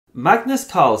Magnus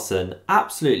Carlsen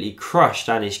absolutely crushed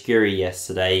Anish Giri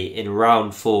yesterday in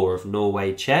round 4 of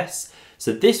Norway Chess.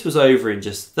 So this was over in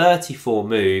just 34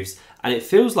 moves, and it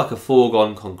feels like a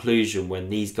foregone conclusion when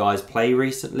these guys play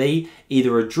recently,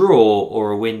 either a draw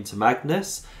or a win to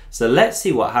Magnus. So let's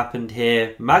see what happened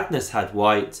here. Magnus had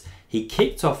white, he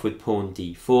kicked off with pawn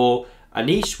d4,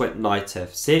 Anish went knight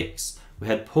f6, we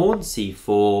had pawn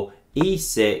c4,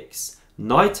 e6,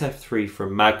 knight f3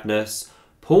 from Magnus,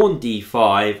 pawn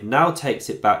d5 now takes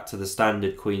it back to the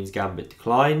standard Queen's Gambit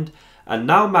declined, and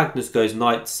now Magnus goes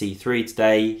knight to c3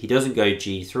 today. He doesn't go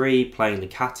g3, playing the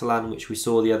Catalan which we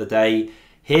saw the other day.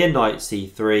 Here knight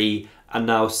c3, and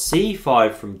now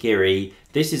c5 from Giri.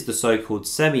 This is the so-called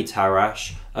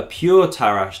semi-Tarrasch. A pure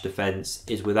Tarrasch defence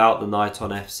is without the knight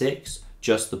on f6,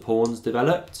 just the pawns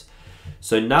developed.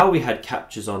 So now we had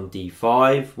captures on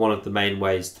d5, one of the main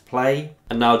ways to play.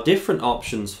 And now different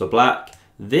options for black.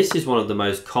 This is one of the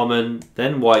most common.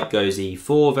 Then white goes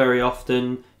e4 very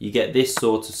often. You get this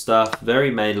sort of stuff,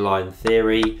 very mainline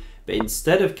theory. But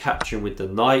instead of capturing with the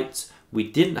knight, we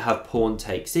didn't have pawn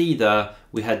takes either.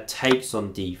 We had takes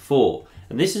on d4.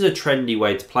 And this is a trendy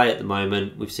way to play at the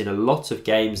moment. We've seen a lot of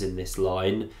games in this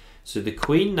line. So the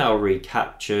queen now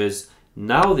recaptures.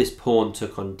 Now this pawn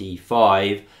took on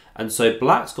d5. And so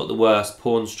black's got the worst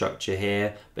pawn structure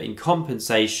here, but in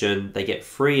compensation, they get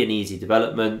free and easy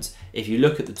development. If you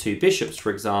look at the two bishops,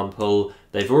 for example,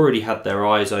 they've already had their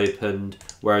eyes opened,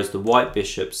 whereas the white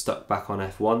bishop stuck back on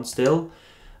f1 still.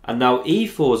 And now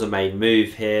e4 is a main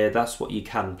move here. That's what you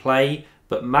can play.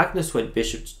 But Magnus went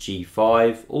bishop to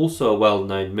g5, also a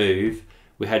well-known move.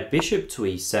 We had bishop to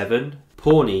e7,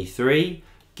 pawn e3,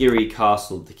 Giri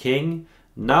castled the king.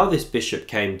 Now this bishop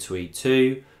came to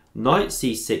e2, knight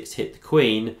c6 hit the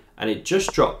queen, and it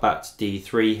just dropped back to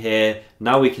d3 here.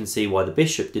 Now we can see why the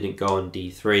bishop didn't go on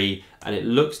d3, and it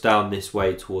looks down this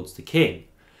way towards the king.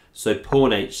 So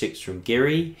pawn h6 from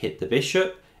Giri hit the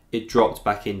bishop. It dropped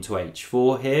back into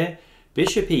h4 here.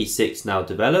 Bishop e6 now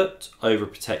developed,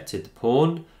 overprotected the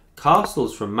pawn.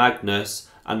 Castles from Magnus,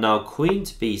 and now queen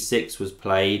to b6 was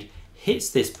played. Hits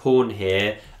this pawn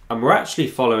here. And we're actually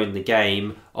following the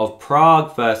game of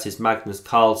Prague versus Magnus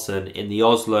Carlsen in the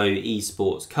Oslo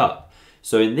Esports Cup.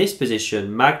 So in this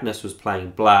position, Magnus was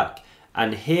playing black,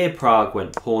 and here Prague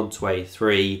went pawn to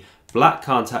a3. Black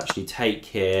can't actually take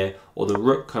here, or the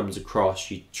rook comes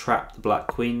across, you trap the black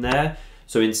queen there.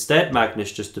 So instead,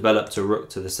 Magnus just developed a rook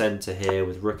to the centre here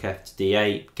with rook f to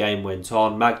d8. Game went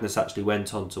on. Magnus actually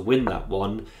went on to win that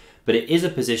one. But it is a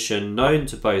position known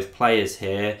to both players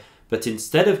here. But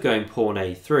instead of going pawn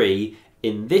a3,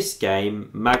 in this game,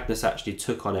 Magnus actually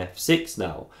took on f6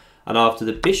 now. And after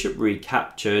the bishop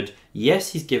recaptured,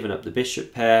 yes, he's given up the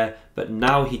bishop pair, but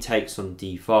now he takes on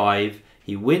d5.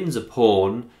 He wins a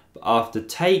pawn, but after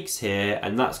takes here,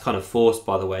 and that's kind of forced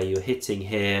by the way, you're hitting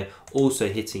here, also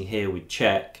hitting here with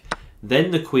check.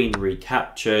 Then the queen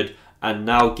recaptured, and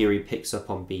now Giri picks up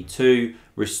on b2,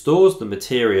 restores the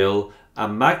material,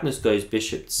 and Magnus goes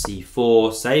bishop to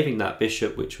c4, saving that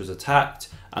bishop which was attacked,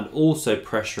 and also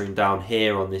pressuring down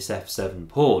here on this f7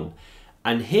 pawn.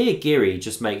 And here Giri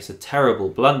just makes a terrible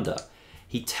blunder.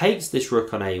 He takes this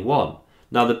rook on a1.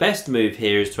 Now the best move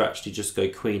here is to actually just go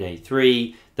queen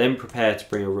a3, then prepare to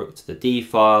bring a rook to the d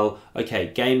file.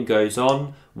 Okay, game goes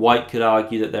on. White could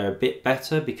argue that they're a bit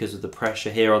better because of the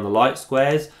pressure here on the light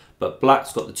squares, but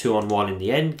black's got the 2-on-1 in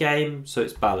the end game, so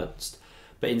it's balanced.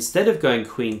 But instead of going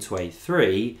queen to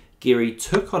a3, Giri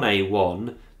took on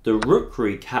a1, the rook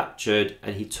recaptured,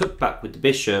 and he took back with the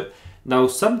bishop. Now,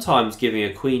 sometimes giving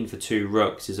a queen for 2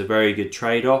 rooks is a very good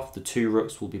trade-off. The 2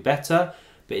 rooks will be better.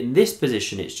 But in this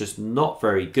position, it's just not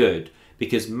very good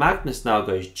because Magnus now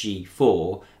goes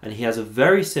g4, and he has a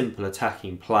very simple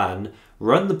attacking plan.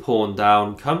 Run the pawn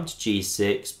down, come to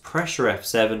g6, pressure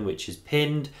f7, which is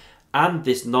pinned, and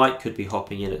this knight could be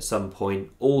hopping in at some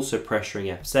point, also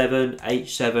pressuring f7,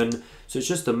 h7. So it's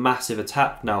just a massive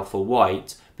attack now for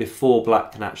white before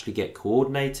black can actually get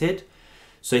coordinated.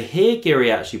 So here Giri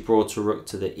actually brought a rook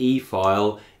to the e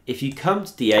file. If you come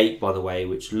to d8, by the way,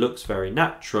 which looks very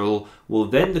natural, well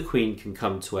then the queen can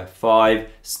come to f5,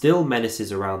 still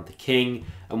menaces around the king.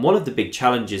 And one of the big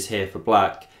challenges here for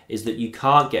black is that you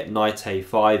can't get knight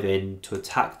a5 in to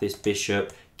attack this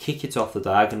bishop, kick it off the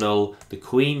diagonal, the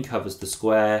queen covers the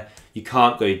square. You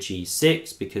can't go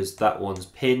g6 because that one's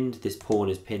pinned. This pawn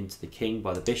is pinned to the king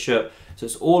by the bishop. So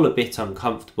it's all a bit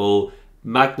uncomfortable.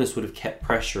 Magnus would have kept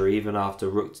pressure even after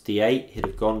rook to d8. He'd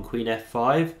have gone queen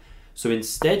f5. So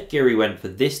instead, Giri went for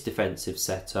this defensive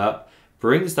setup,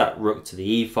 brings that rook to the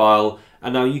e file,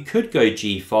 and now you could go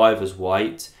g5 as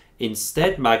white.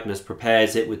 Instead, Magnus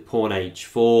prepares it with pawn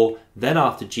h4, then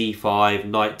after g5,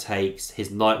 knight takes,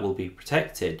 his knight will be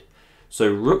protected. So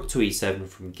rook to e7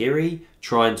 from Giri,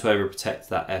 trying to overprotect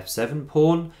that f7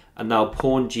 pawn, and now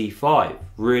pawn g5,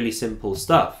 really simple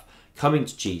stuff. Coming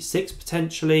to g6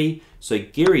 potentially, so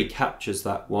Giri captures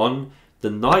that one,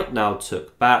 the knight now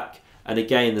took back, and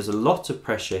again there's a lot of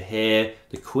pressure here,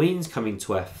 the queen's coming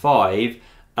to f5,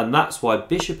 and that's why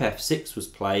bishop f6 was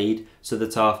played, so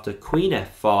that after queen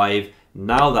f5,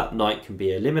 now that knight can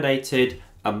be eliminated,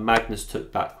 and Magnus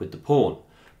took back with the pawn.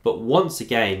 But once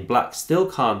again, black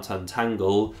still can't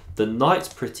untangle, the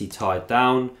knight's pretty tied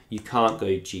down, you can't go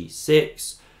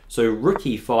g6, so rook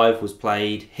e5 was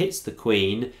played, hits the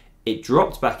queen, it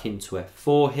dropped back into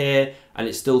f4 here, and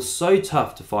it's still so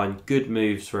tough to find good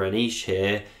moves for Anish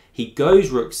here. He goes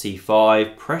rook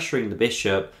c5, pressuring the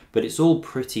bishop, but it's all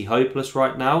pretty hopeless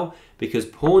right now, because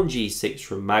pawn g6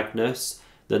 from Magnus,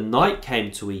 the knight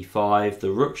came to e5,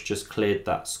 the rook's just cleared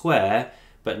that square,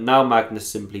 but now Magnus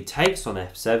simply takes on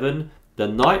f7, the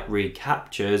knight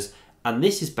recaptures, and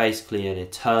this is basically an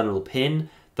eternal pin.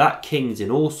 That king's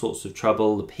in all sorts of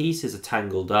trouble, the pieces are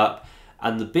tangled up,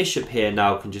 and the bishop here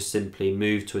now can just simply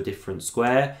move to a different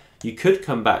square. You could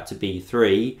come back to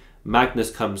b3,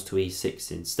 Magnus comes to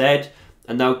e6 instead,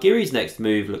 and now Giri's next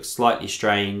move looks slightly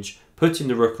strange. Putting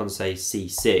the rook on, say,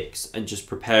 c6 and just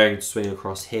preparing to swing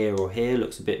across here or here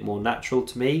looks a bit more natural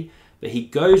to me, but he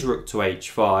goes rook to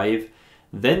h5,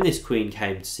 then this queen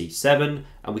came to c7,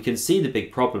 and we can see the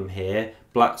big problem here.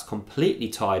 Black's completely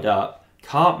tied up,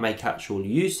 can't make actual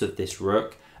use of this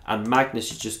rook, and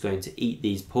Magnus is just going to eat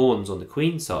these pawns on the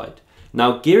queen side.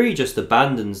 Now Giri just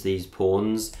abandons these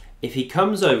pawns. If he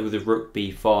comes over with rook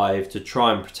b5 to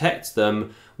try and protect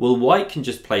them, well, white can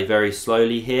just play very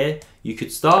slowly here. You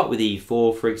could start with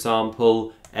e4, for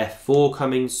example, f4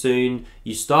 coming soon.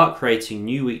 You start creating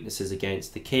new weaknesses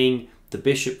against the king. The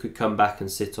bishop could come back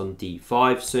and sit on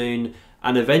d5 soon,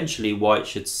 and eventually white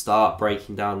should start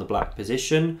breaking down the black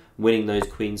position, winning those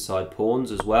queenside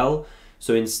pawns as well.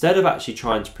 So instead of actually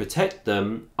trying to protect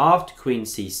them, after queen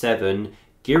c7,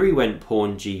 Giri went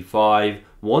pawn g5,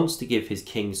 wants to give his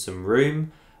king some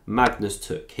room. Magnus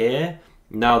took here.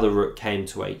 Now the rook came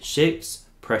to h6,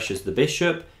 pressures the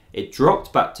bishop. It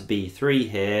dropped back to b3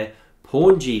 here.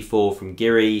 Pawn g4 from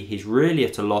Giri. He's really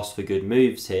at a loss for good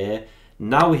moves here.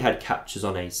 Now we had captures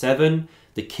on a7.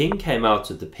 The king came out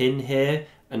of the pin here.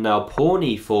 And now pawn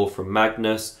e4 from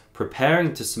Magnus,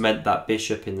 preparing to cement that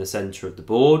bishop in the centre of the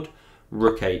board.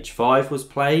 Rook h5 was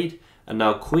played. And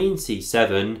now queen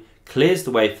c7 clears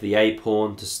the way for the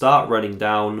a-pawn to start running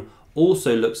down.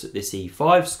 Also looks at this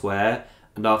e5 square.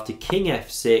 And after king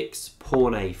f6,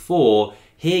 pawn a4,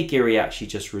 here Giri actually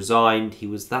just resigned. He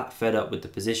was that fed up with the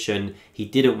position. He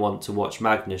didn't want to watch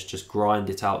Magnus just grind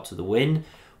it out to the win.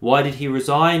 Why did he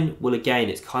resign? Well, again,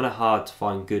 it's kind of hard to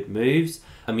find good moves.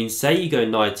 I mean, say you go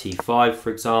knight e5, for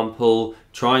example,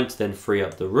 trying to then free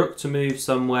up the rook to move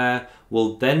somewhere.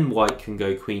 Well, then white can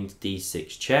go queen to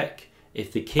d6 check.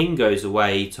 If the king goes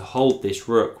away to hold this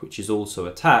rook, which is also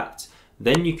attacked,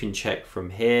 then you can check from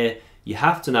here. You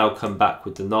have to now come back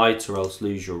with the knight or else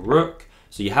lose your rook.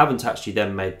 So you haven't actually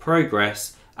then made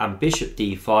progress, and bishop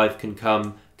d5 can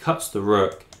come, cuts the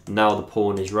rook, now the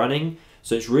pawn is running.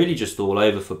 So it's really just all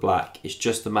over for black. It's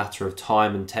just a matter of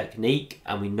time and technique,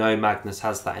 and we know Magnus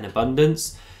has that in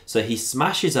abundance. So he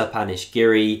smashes up Anish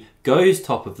Giri, goes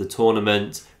top of the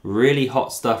tournament. Really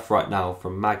hot stuff right now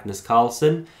from Magnus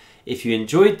Carlsen. If you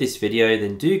enjoyed this video,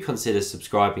 then do consider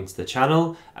subscribing to the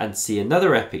channel, and to see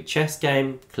another epic chess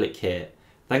game, click here.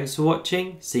 Thanks for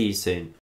watching, see you soon.